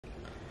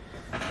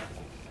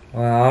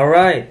Well,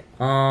 alright.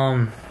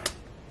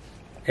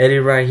 Eddie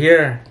right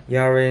here. You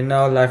already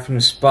know, live from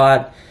the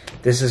spot.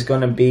 This is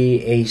gonna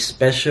be a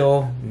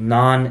special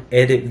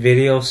non-edit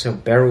video, so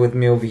bear with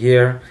me over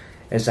here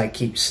as I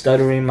keep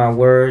stuttering my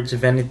words,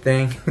 if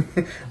anything.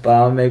 But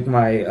I'll make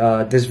my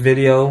this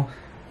video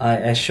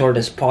as short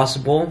as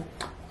possible.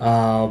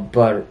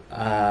 But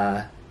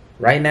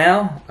right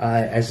now,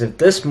 as of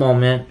this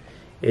moment,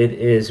 it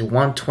is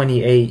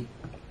 1:28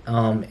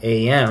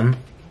 a.m.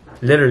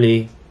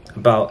 Literally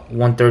about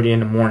 1:30 in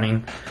the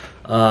morning.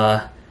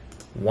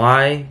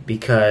 Why?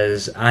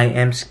 Because I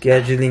am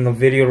scheduling a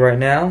video right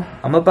now.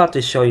 I'm about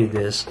to show you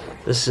this.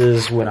 This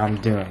is what I'm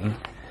doing.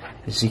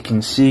 As you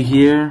can see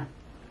here.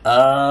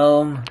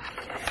 Yeah,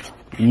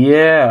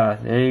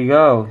 there you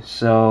go.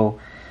 So,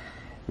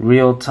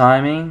 real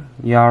timing.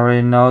 You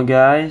already know,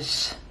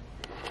 guys.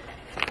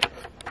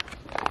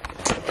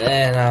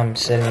 And I'm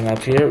setting up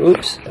here.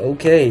 Oops.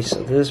 Okay,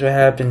 so this is what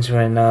happens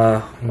when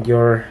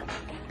you're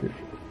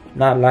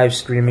not live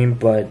streaming,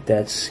 but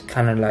that's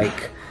kind of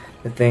like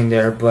the thing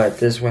there. But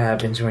this is what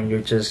happens when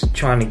you're just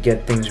trying to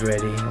get things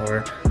ready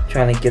or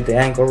trying to get the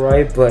angle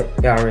right. But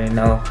you already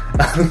know.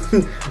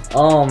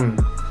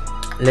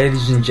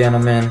 Ladies and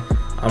gentlemen,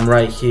 I'm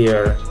right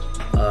here.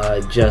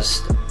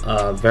 Just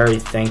very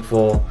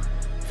thankful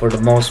for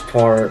the most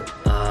part.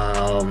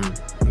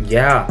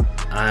 Yeah,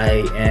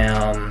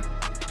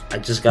 I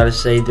just gotta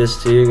say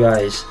this to you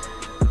guys.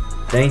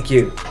 Thank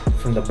you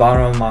from the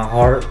bottom of my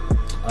heart.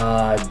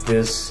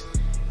 This,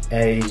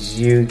 as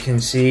you can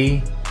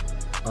see,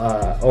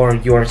 or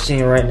you are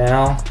seeing right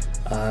now,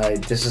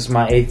 this is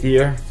my 8th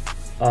year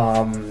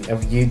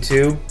of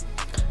YouTube.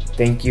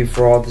 Thank you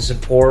for all the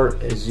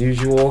support as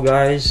usual,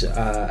 guys.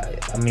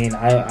 I mean,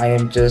 I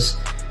am just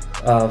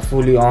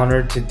fully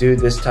honored to do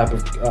this type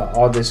of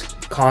all this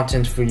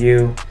content for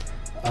you.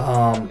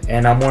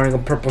 And I'm wearing a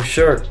purple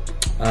shirt.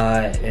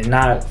 And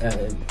not,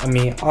 I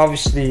mean,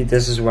 obviously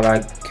this is what I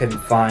can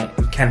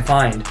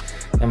find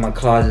in my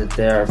closet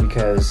there,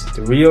 because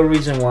the real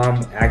reason why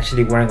I'm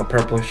actually wearing a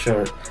purple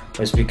shirt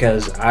was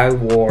because I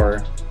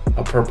wore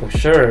a purple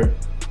shirt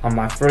on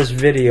my first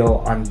video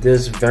on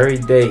this very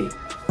day,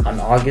 on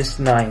August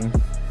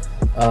 9th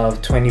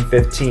of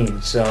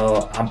 2015.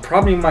 So I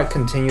probably might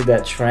continue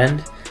that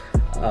trend,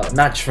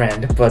 not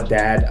trend, but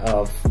that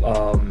of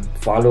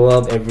follow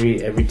up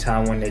every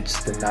time when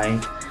it's the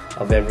 9th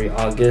of every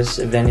August,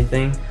 if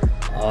anything.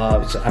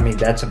 So, I mean,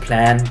 that's a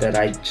plan that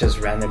I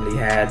just randomly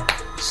had.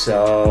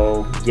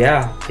 So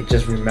yeah, I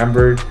just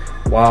remembered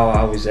while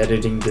I was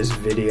editing this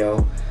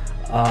video.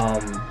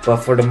 But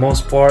for the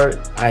most part,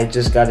 I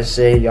just gotta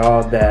say,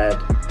 y'all,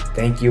 that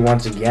thank you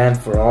once again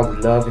for all the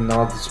love and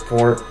all the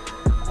support.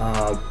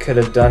 Could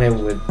have done it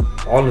with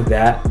all of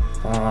that,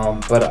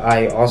 but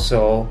I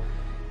also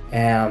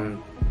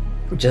am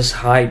just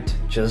hyped,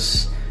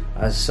 just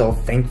so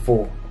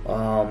thankful,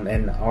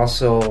 and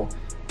also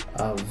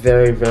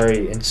very,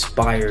 very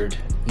inspired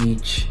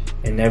each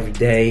and every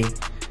day.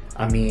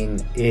 I mean,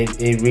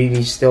 it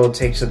really still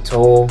takes a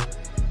toll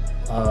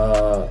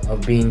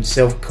of being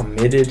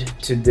self-committed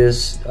to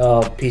this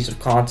piece of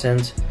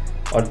content,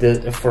 or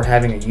for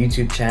having a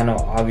YouTube channel,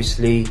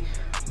 obviously.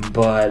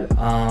 But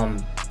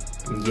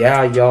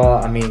yeah,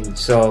 y'all, I mean,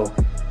 so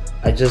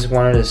I just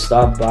wanted to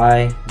stop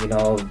by, you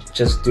know,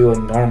 just do a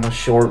normal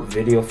short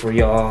video for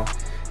y'all.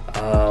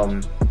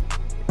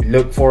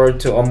 Look forward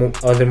to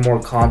other more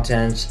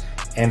contents,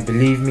 and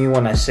believe me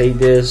when I say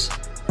this,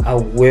 I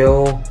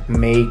will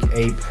make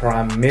a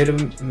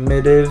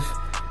primitive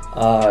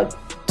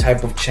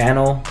type of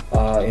channel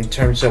in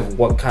terms of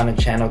what kind of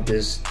channel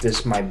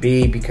this might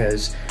be,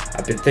 because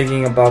I've been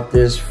thinking about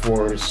this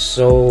for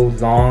so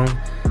long.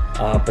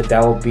 But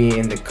that will be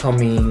in the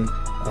coming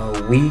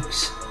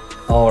weeks,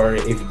 or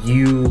if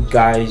you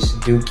guys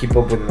do keep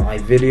up with my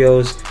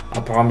videos, I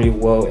probably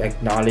will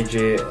acknowledge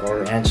it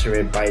or answer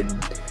it by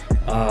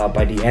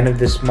the end of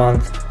this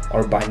month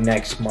or by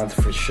next month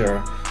for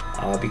sure,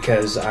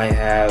 because I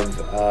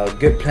have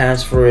good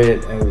plans for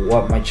it and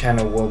what my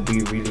channel will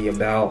be really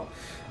about.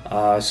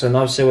 So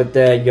enough said with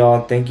that,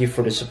 y'all. Thank you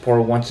for the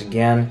support once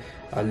again.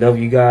 I love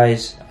you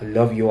guys. I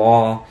love you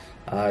all.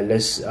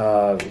 Let's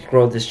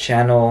grow this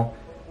channel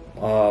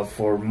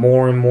for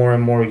more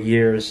and more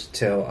years,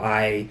 till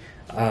I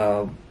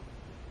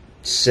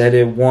said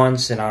it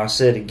once and I'll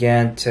say it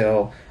again,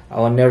 till I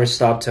will never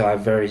stop, till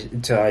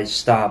I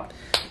stop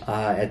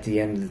at the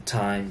end of the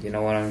time. You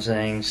know what I'm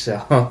saying?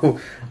 So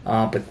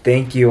but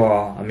thank you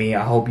all. I mean,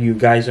 I hope you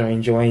guys are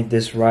enjoying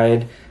this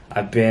ride.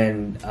 I've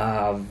been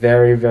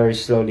very, very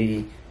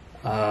slowly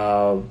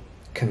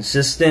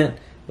consistent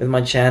with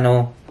my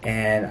channel,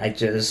 and I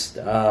just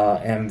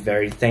am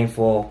very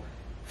thankful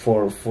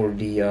for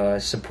the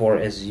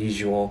support as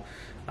usual.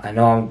 I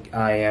know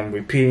I am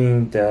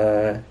repeating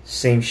the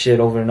same shit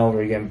over and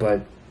over again,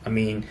 but I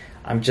mean,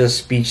 I'm just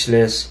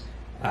speechless.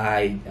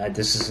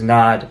 This is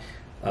not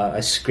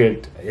a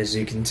script, as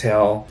you can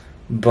tell,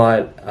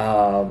 but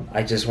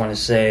I just want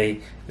to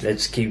say,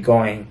 let's keep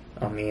going.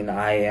 I mean,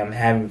 I am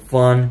having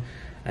fun,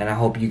 and I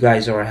hope you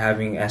guys are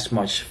having as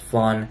much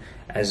fun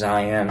as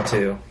I am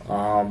too.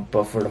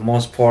 But for the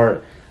most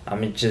part,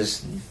 I'm gonna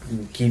just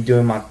keep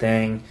doing my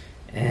thing,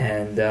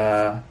 and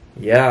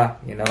yeah,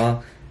 you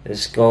know,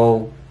 let's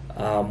go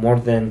more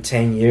than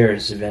 10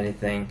 years, if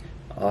anything,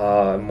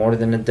 more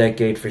than a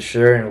decade for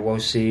sure, and we'll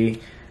see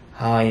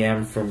how I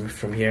am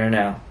from here on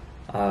out.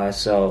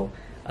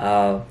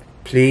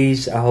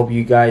 Please, I hope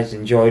you guys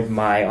enjoyed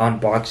my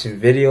unboxing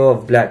video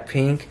of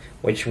Blackpink,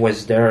 which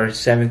was their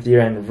 7th year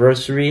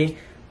anniversary.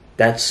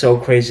 That's so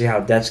crazy how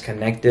that's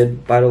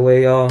connected, by the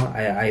way, y'all.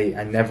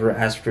 I never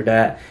asked for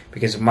that,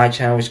 because my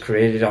channel was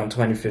created on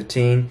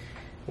 2015,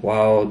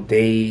 while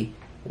they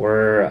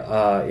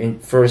were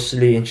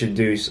firstly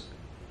introduced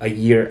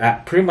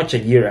pretty much a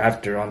year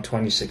after, on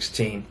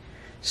 2016.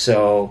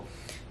 So,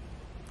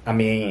 I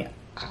mean,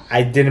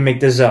 I didn't make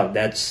this up.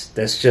 That's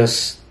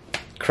just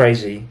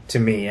crazy to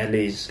me, at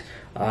least.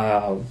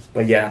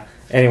 But yeah,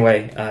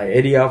 anyway,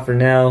 Eddie out for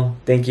now.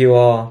 Thank you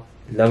all,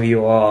 love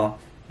you all,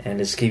 and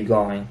let's keep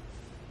going.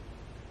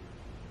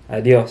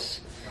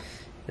 Adios.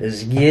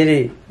 Let's get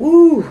it.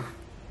 Woo,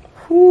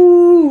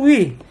 woo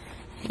wee.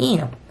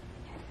 Damn.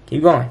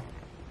 Keep going.